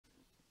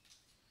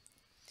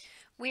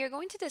We are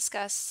going to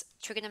discuss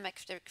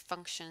trigonometric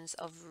functions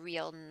of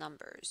real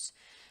numbers.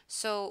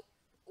 So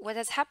what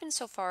has happened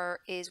so far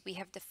is we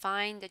have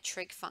defined the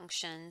trig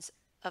functions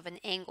of an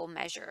angle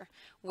measure,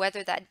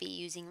 whether that be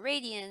using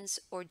radians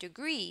or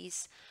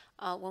degrees.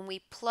 When we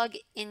plug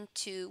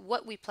into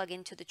what we plug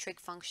into the trig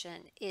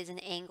function is an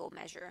angle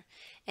measure.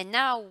 And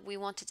now we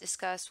want to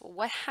discuss, well,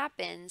 what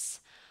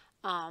happens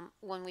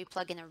when we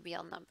plug in a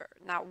real number.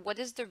 Now, what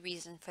is the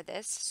reason for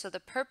this? So the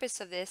purpose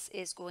of this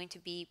is going to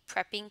be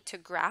prepping to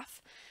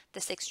graph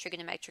the 6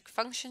 trigonometric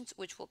functions,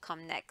 which will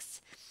come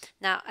next.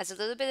 Now, as a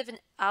little bit of an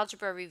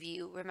algebra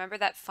review, remember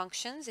that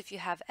functions, if you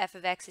have f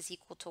of x is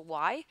equal to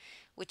y,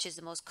 which is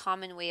the most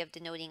common way of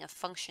denoting a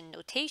function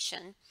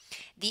notation,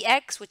 the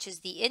x, which is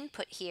the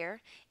input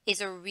here,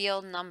 is a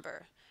real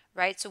number.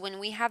 Right? So when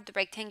we have the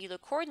rectangular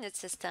coordinate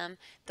system,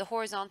 the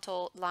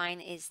horizontal line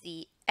is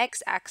the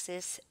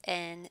x-axis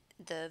and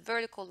the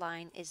vertical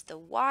line is the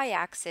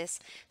y-axis.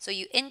 So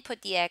you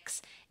input the x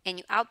and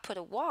you output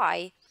a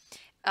y,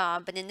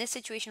 but in this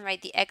situation,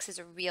 right, the x is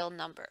a real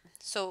number.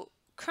 So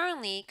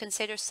currently,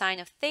 consider sine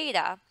of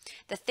theta.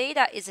 The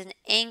theta is an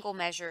angle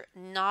measure,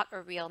 not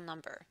a real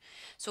number.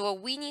 So what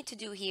we need to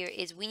do here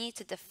is we need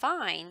to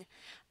define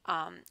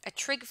a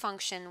trig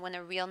function when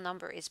a real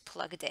number is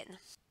plugged in.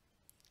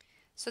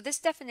 So this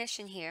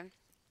definition here,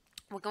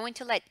 we're going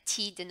to let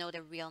t denote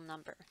a real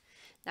number.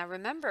 Now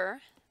remember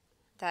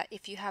that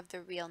if you have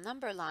the real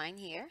number line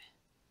here,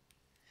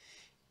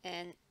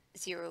 and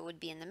 0 would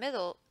be in the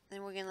middle,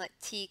 then we're going to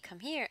let t come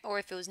here, or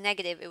if it was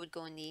negative, it would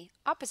go in the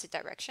opposite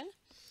direction.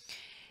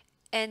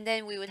 And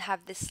then we would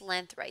have this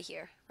length right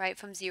here, right,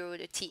 from 0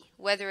 to t,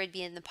 whether it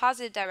be in the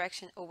positive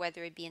direction or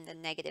whether it be in the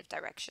negative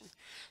direction.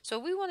 So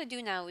what we want to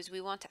do now is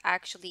we want to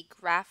actually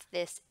graph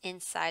this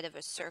inside of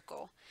a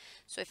circle.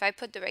 So if I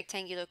put the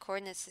rectangular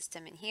coordinate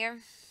system in here,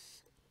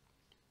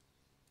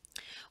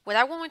 what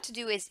I want to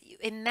do is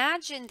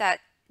imagine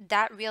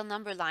that real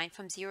number line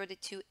from 0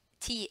 to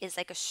t is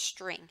like a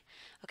string.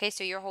 Okay,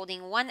 so you're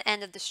holding one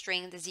end of the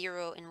string, the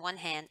 0, in one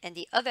hand, and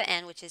the other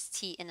end, which is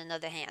t, in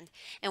another hand.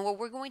 And what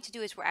we're going to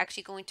do is we're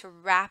actually going to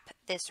wrap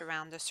this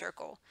around the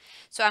circle.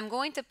 So I'm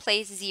going to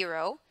place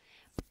 0,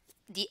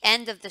 the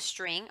end of the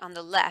string on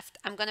the left.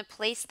 I'm going to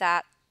place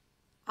that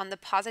on the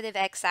positive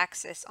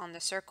x-axis on the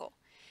circle.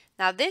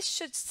 Now this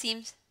should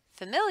seem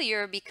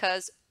familiar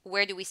because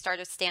where do we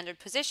start a standard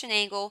position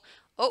angle?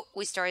 Oh,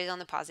 we started on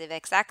the positive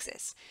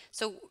x-axis.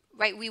 So,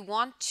 right, we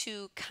want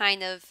to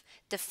kind of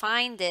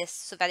define this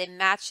so that it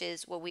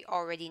matches what we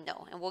already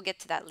know, and we'll get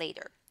to that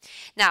later.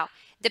 Now,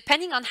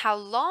 depending on how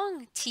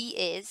long t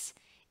is,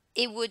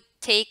 it would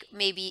take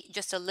maybe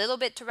just a little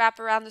bit to wrap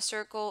around the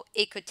circle.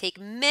 It could take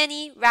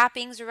many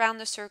wrappings around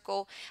the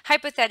circle.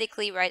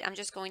 Hypothetically, right, I'm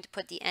just going to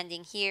put the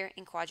ending here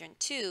in quadrant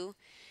 2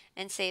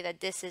 and say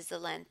that this is the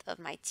length of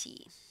my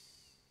t.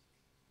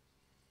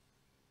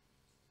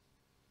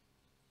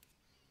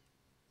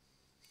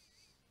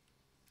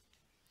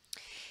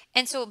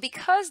 And so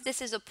because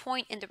this is a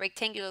point in the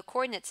rectangular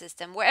coordinate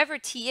system, wherever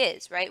t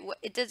is, right,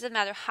 it doesn't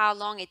matter how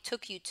long it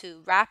took you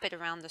to wrap it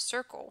around the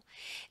circle,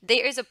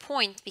 there is a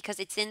point because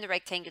it's in the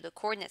rectangular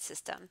coordinate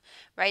system,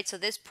 right? So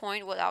this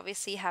point would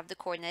obviously have the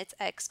coordinates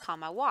x,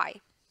 comma,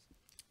 y.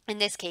 In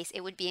this case,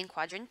 it would be in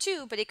quadrant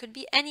 2, but it could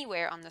be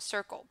anywhere on the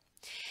circle.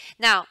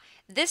 Now,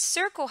 this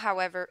circle,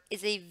 however,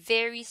 is a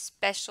very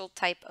special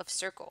type of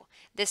circle.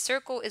 This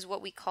circle is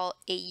what we call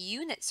a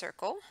unit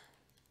circle.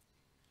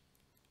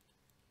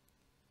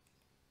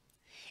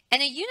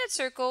 And a unit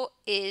circle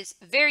is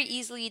very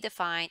easily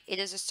defined. It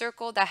is a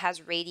circle that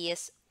has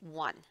radius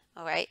 1,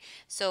 all right?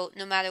 So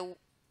no matter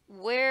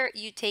where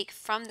you take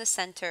from the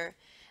center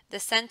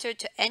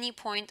to any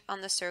point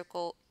on the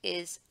circle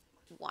is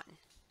 1,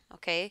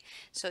 okay?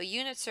 So a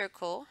unit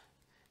circle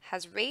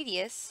has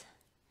radius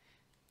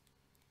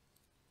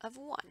of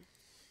 1.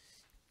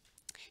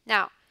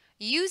 Now,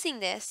 using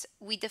this,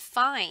 we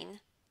define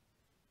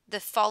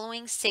the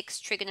following 6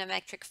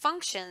 trigonometric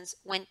functions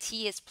when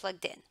t is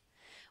plugged in.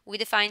 We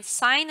define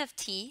sine of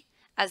t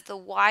as the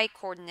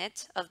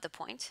y-coordinate of the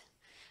point.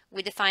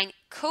 We define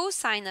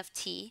cosine of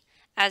t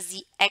as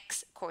the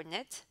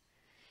x-coordinate.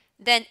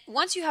 Then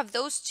once you have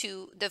those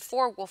two, the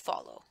 4 will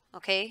follow,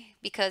 okay?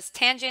 Because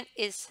tangent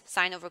is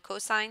sine over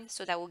cosine,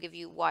 so that will give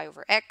you y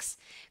over x.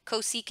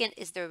 Cosecant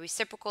is the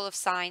reciprocal of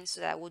sine,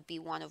 so that would be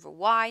 1 over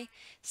y.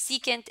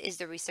 Secant is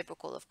the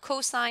reciprocal of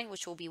cosine,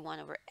 which will be 1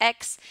 over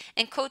x.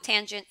 And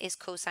cotangent is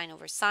cosine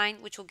over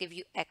sine, which will give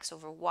you x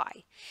over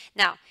y.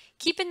 Now,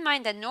 keep in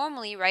mind that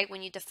normally, right,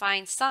 when you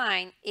define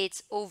sine,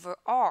 it's over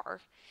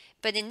r.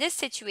 But in this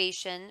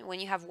situation, when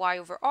you have y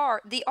over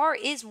r, the r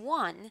is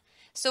 1.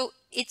 So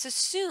it's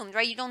assumed,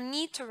 right? You don't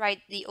need to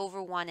write the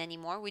over 1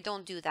 anymore. We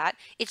don't do that.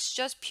 It's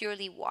just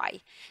purely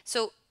y.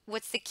 So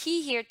what's the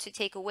key here to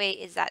take away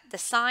is that the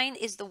sine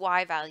is the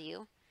y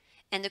value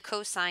and the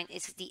cosine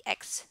is the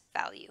x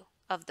value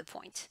of the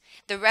point.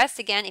 The rest,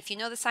 again, if you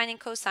know the sine and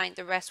cosine,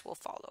 the rest will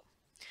follow.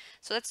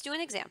 So let's do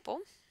an example.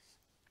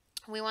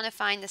 We want to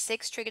find the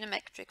 6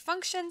 trigonometric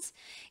functions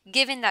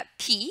given that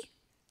p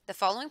The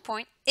following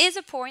point is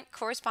a point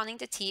corresponding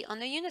to t on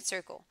the unit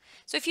circle.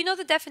 So if you know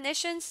the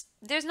definitions,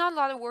 there's not a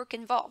lot of work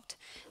involved,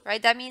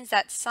 right? That means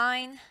that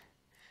sine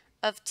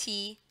of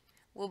t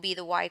will be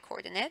the y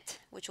coordinate,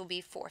 which will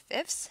be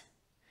 4/5.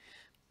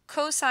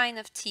 Cosine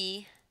of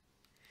t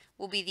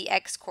will be the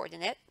x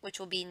coordinate, which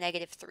will be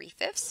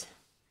 -3/5.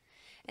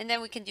 And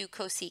then we can do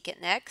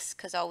cosecant next,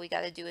 because all we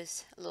got to do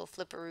is a little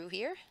flipperoo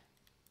here.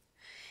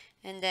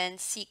 And then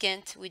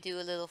secant, we do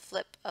a little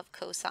flip of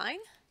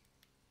cosine.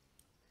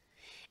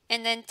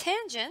 And then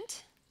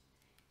tangent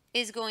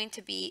is going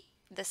to be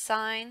the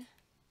sine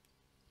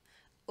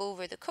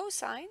over the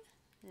cosine,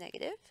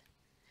 negative.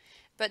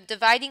 But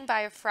dividing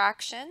by a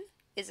fraction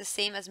is the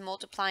same as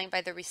multiplying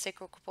by the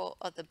reciprocal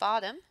of the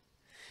bottom.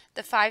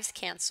 The 5's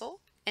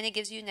cancel, and it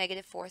gives you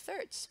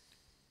 -4/3.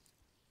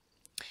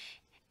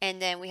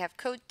 And then we have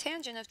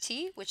cotangent of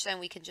t, which then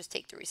we can just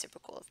take the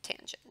reciprocal of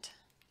tangent.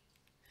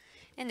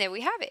 And there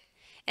we have it.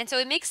 And so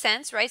it makes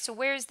sense, right? So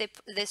where is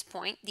this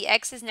point? The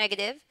x is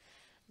negative,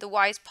 the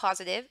y is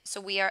positive, so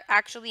we are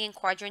actually in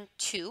quadrant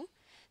 2.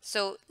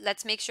 So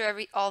let's make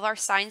sure all of our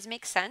signs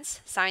make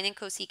sense. Sine and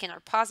cosecant are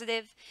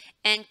positive,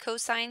 and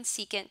cosine,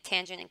 secant,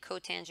 tangent, and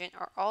cotangent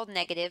are all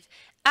negative,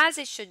 as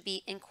it should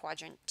be in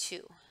quadrant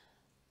 2.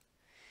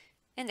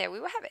 And there we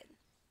will have it.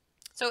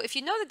 So if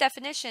you know the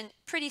definition,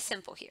 pretty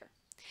simple here.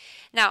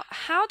 Now,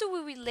 how do we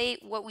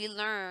relate what we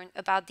learn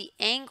about the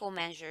angle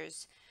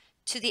measures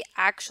to the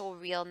actual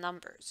real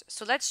numbers?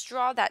 So let's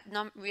draw that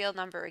real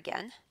number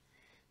again.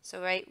 So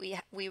right,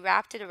 we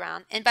wrapped it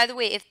around. And by the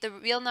way, if the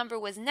real number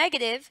was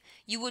negative,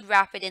 you would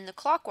wrap it in the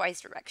clockwise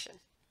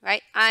direction,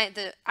 right?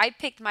 I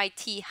picked my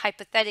t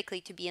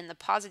hypothetically to be in the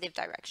positive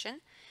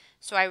direction.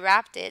 So I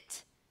wrapped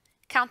it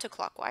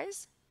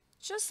counterclockwise,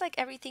 just like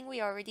everything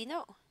we already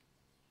know.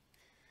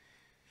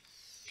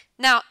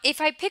 Now, if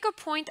I pick a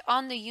point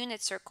on the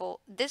unit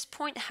circle, this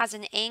point has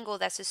an angle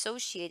that's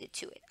associated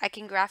to it. I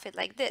can graph it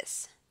like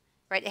this,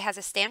 right? It has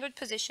a standard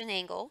position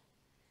angle,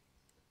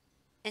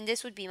 and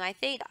this would be my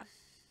theta.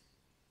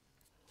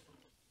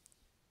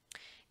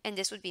 And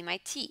this would be my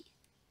t.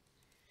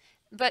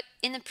 But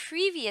in the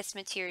previous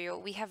material,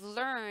 we have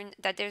learned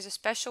that there's a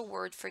special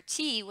word for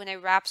t when it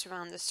wraps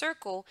around the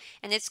circle,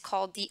 and it's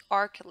called the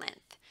arc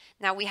length.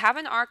 Now we have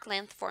an arc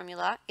length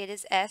formula. It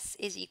is S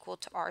is equal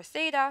to r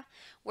theta,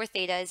 where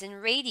theta is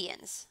in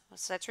radians.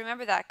 So let's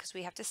remember that because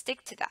we have to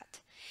stick to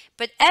that.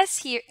 But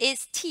S here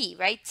is t,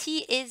 right?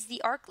 T is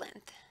the arc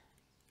length.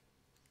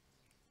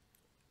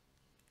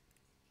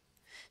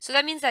 So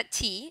that means that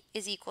t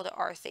is equal to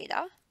r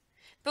theta.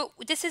 But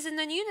this is in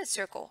the unit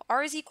circle.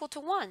 R is equal to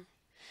 1.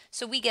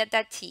 So we get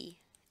that t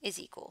is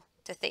equal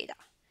to theta.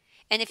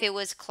 And if it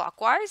was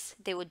clockwise,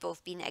 they would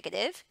both be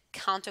negative.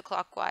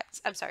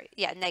 Counterclockwise,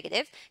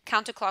 negative.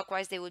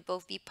 Counterclockwise, they would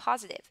both be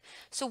positive.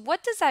 So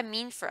what does that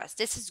mean for us?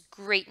 This is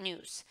great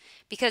news,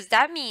 because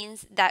that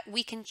means that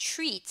we can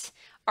treat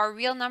our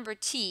real number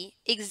t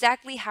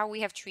exactly how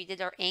we have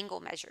treated our angle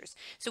measures.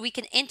 So we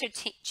can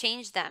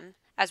interchange them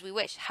as we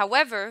wish.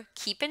 However,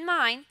 keep in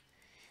mind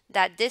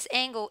that this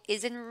angle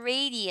is in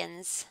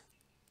radians.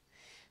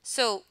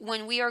 So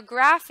when we are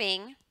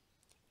graphing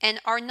and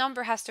our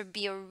number has to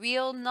be a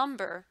real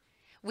number,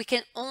 we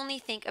can only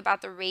think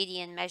about the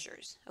radian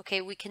measures,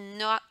 okay? We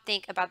cannot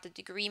think about the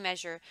degree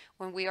measure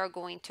when we are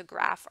going to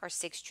graph our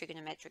 6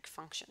 trigonometric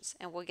functions,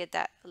 and we'll get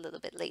that a little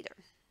bit later.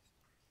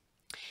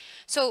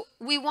 So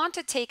we want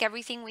to take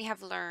everything we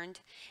have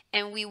learned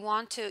and we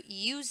want to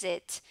use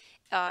it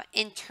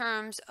in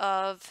terms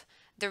of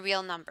the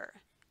real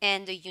number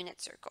and the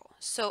unit circle.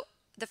 So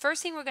the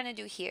first thing we're going to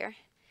do here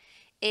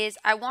is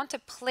I want to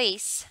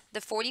place the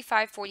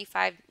 45,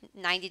 45,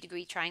 90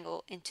 degree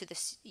triangle into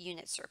this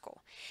unit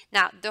circle.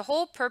 Now, the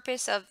whole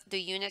purpose of the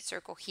unit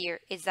circle here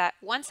is that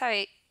once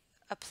I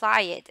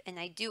apply it and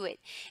I do it,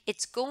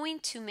 it's going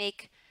to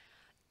make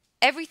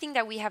everything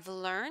that we have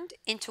learned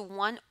into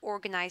one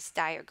organized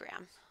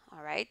diagram.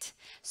 All right.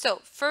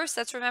 So first,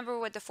 let's remember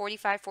what the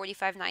 45,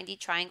 45, 90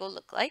 triangle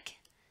looked like.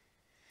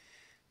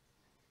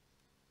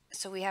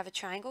 So we have a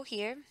triangle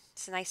here.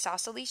 It's an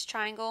isosceles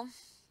triangle,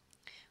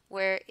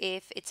 where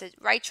if it's a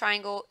right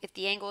triangle, if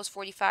the angle is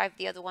 45,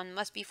 the other one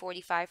must be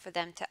 45 for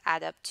them to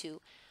add up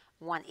to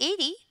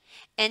 180.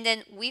 And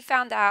then we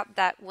found out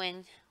that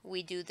when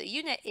we do the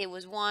unit, it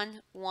was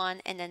 1,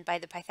 1, and then by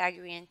the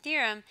Pythagorean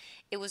theorem,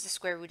 it was the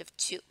square root of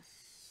 2.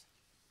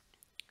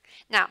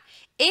 Now,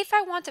 if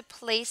I want to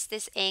place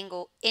this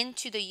angle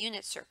into the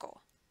unit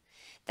circle,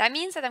 that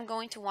means that I'm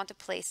going to want to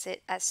place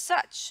it as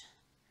such.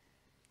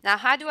 Now,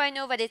 how do I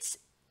know that it's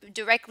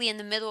directly in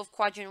the middle of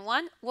quadrant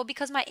 1? Well,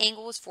 because my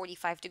angle is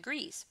 45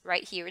 degrees.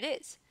 Right here it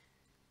is.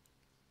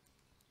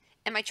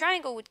 And my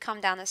triangle would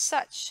come down as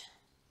such.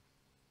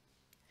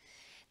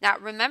 Now,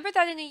 remember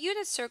that in a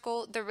unit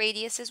circle, the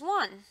radius is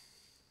 1.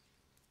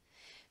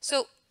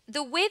 So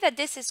the way that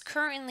this is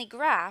currently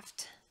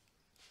graphed,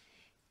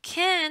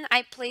 can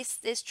I place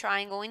this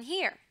triangle in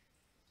here?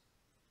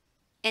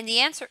 And the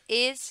answer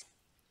is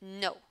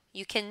no,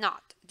 you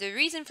cannot. The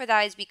reason for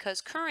that is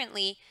because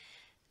currently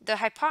the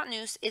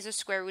hypotenuse is a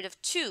square root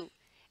of 2,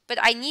 but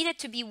I need it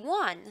to be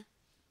 1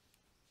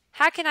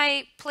 how can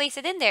I place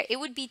it in there? It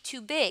would be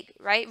too big,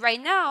 right?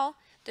 Right now,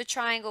 the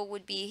triangle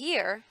would be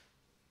here,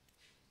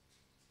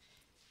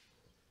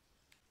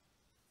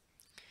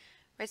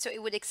 right? So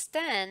it would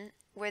extend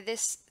where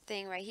this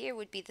thing right here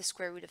would be the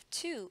square root of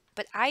 2,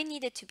 but I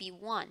need it to be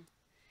 1.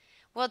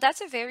 Well,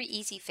 that's a very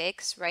easy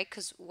fix, right?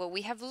 Because what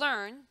we have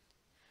learned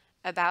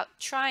about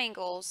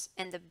triangles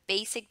and the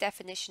basic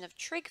definition of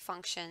trig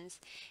functions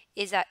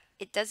is that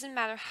it doesn't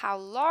matter how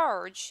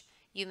large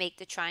you make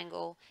the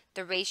triangle,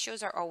 the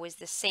ratios are always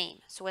the same.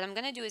 So what I'm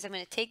going to do is I'm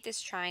going to take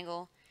this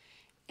triangle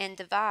and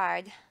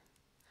divide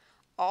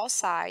all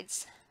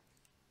sides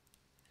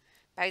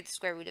by the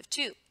square root of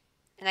 2.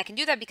 And I can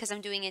do that because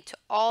I'm doing it to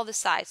all the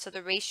sides, so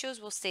the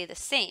ratios will stay the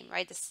same,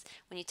 right?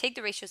 When you take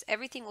the ratios,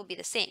 everything will be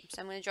the same.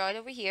 So I'm going to draw it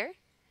over here,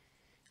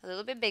 a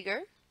little bit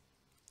bigger.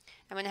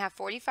 I'm going to have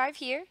 45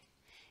 here,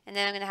 and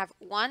then I'm going to have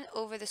 1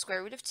 over the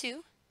square root of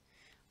 2,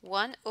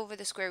 1 over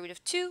the square root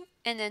of 2,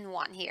 and then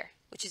 1 here,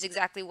 which is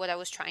exactly what I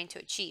was trying to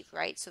achieve,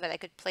 right? So that I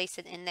could place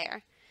it in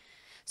there.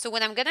 So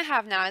what I'm going to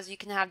have now is you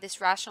can have this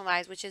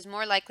rationalized, which is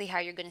more likely how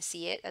you're going to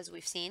see it, as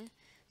we've seen.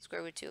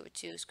 Square root of 2 over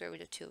 2, square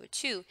root of 2 over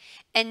 2.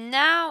 And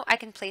now I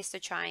can place the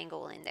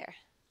triangle in there,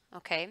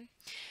 okay?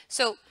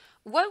 So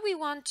what we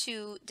want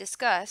to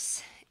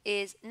discuss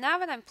is now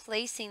that I'm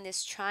placing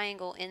this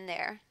triangle in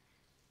there,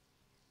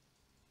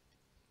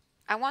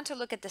 I want to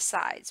look at the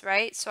sides,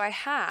 right? So I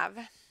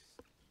have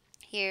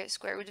here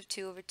square root of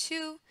 2 over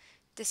 2.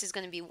 This is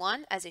going to be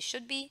 1, as it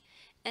should be.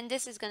 And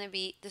this is going to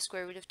be the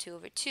square root of 2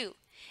 over 2.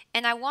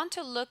 And I want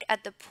to look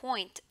at the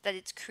point that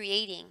it's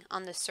creating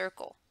on the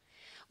circle.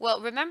 Well,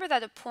 remember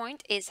that a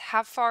point is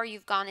how far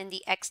you've gone in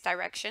the x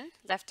direction,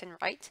 left and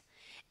right,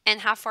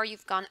 and how far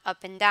you've gone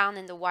up and down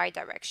in the y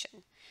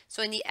direction.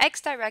 So in the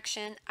x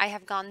direction, I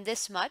have gone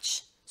this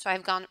much. So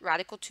I've gone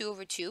radical 2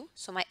 over 2.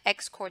 So my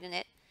x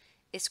coordinate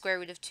is square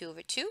root of 2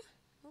 over 2.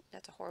 Oh,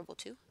 that's a horrible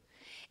 2.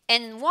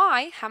 And in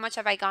y, how much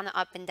have I gone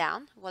up and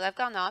down? Well, I've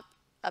gone up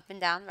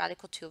and down,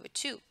 radical 2 over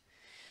 2.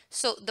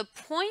 So the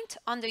point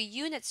on the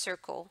unit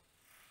circle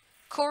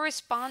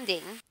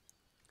corresponding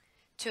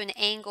to an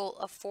angle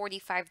of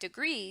 45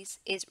 degrees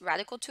is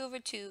radical 2 over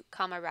 2,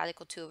 comma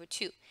radical 2 over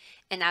 2.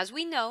 And as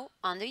we know,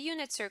 on the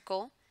unit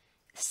circle,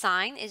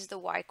 sine is the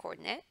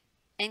y-coordinate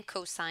and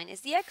cosine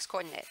is the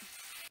x-coordinate.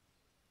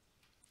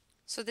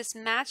 So this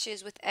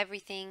matches with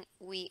everything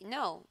we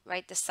know,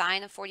 right? The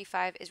sine of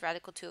 45 is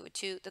radical 2 over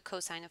 2. The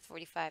cosine of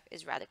 45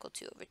 is radical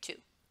 2 over 2.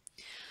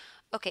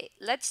 Okay,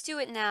 let's do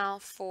it now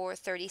for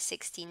 30,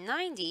 60,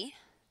 90.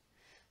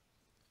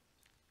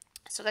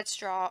 So let's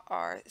draw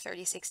our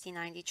 30, 60,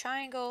 90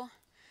 triangle.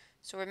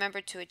 So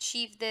remember, to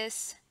achieve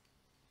this,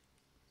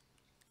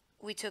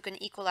 we took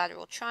an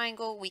equilateral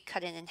triangle, we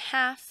cut it in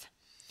half,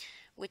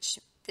 which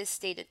this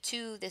stayed at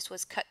 2, this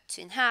was cut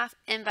in half,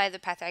 and by the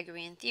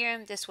Pythagorean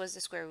theorem, this was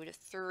the square root of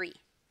 3.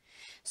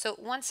 So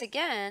once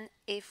again,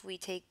 if we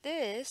take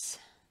this,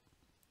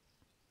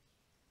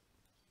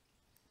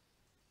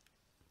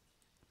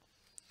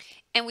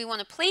 and we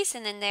want to place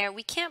it in there,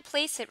 we can't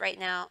place it right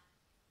now.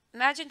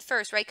 Imagine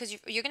first, right, because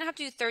you're going to have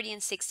to do 30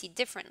 and 60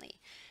 differently,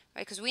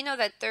 right, because we know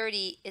that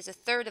 30 is a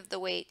third of the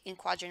weight in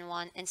quadrant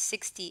 1 and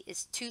 60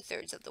 is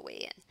 2/3 of the way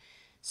in.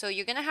 So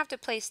you're going to have to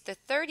place the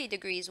 30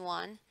 degrees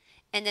one,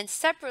 and then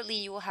separately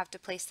you will have to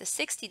place the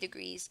 60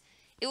 degrees.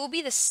 It will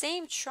be the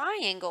same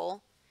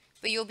triangle,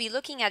 but you'll be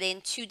looking at it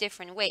in 2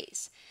 different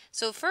ways.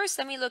 So first,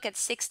 let me look at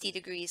 60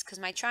 degrees because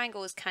my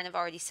triangle is kind of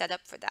already set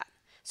up for that.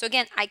 So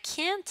again, I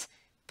can't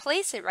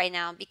place it right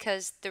now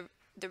because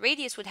the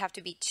radius would have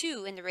to be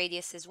 2 and the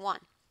radius is 1.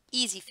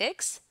 Easy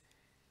fix.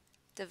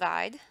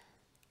 Divide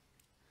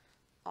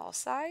all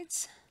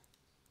sides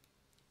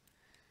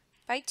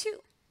by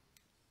 2.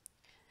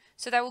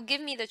 So that will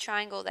give me the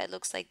triangle that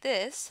looks like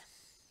this.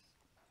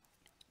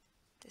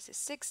 This is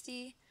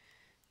 60,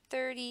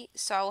 30.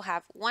 So I will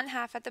have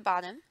 1/2 at the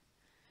bottom,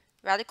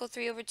 radical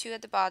 3 over 2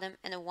 at the bottom,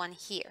 and a 1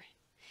 here.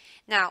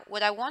 Now,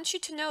 what I want you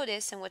to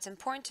notice, and what's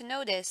important to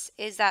notice,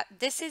 is that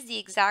this is the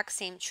exact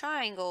same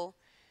triangle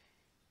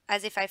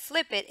as if I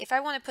flip it. If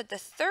I want to put the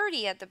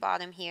 30 at the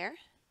bottom here,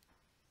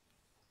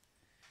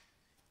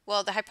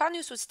 well, the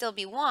hypotenuse would still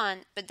be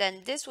 1, but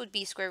then this would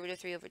be square root of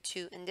 3 over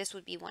 2, and this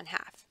would be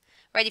 1/2.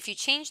 Right? If you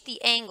change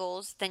the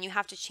angles, then you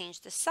have to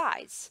change the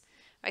sides,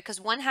 right? Because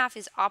 1/2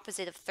 is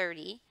opposite of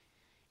 30,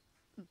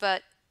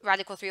 but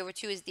radical 3 over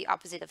 2 is the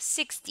opposite of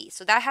 60.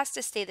 So that has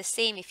to stay the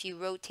same if you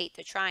rotate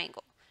the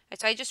triangle. Right?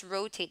 So I just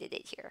rotated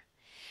it here.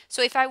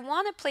 So if I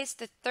want to place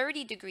the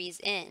 30 degrees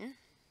in,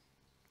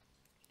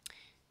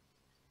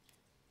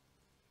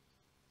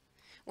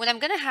 what I'm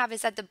going to have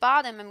is at the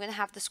bottom, I'm going to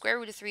have the square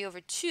root of 3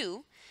 over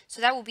 2. So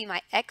that will be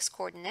my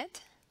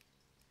x-coordinate.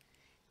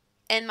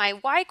 And my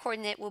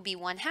y-coordinate will be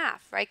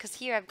 1/2, right? Because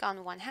here I've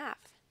gone 1/2.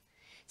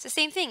 It's the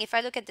same thing. If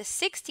I look at the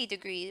 60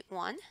 degree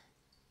one,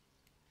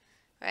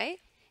 right?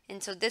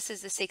 And so this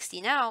is the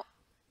 60 now.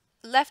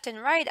 Left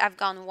and right, I've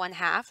gone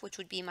 1/2, which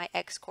would be my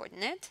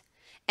x-coordinate.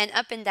 And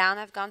up and down,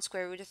 I've gone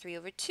square root of 3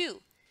 over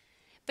 2.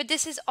 But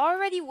this is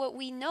already what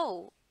we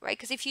know, right?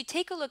 Because if you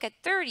take a look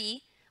at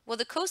 30, Well,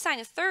 the cosine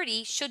of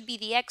 30 should be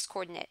the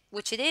x-coordinate,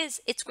 which it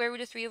is. It's square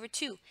root of 3 over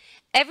 2.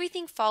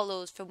 Everything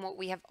follows from what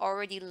we have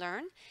already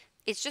learned.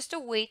 It's just a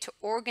way to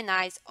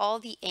organize all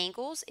the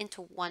angles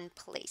into one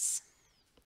place.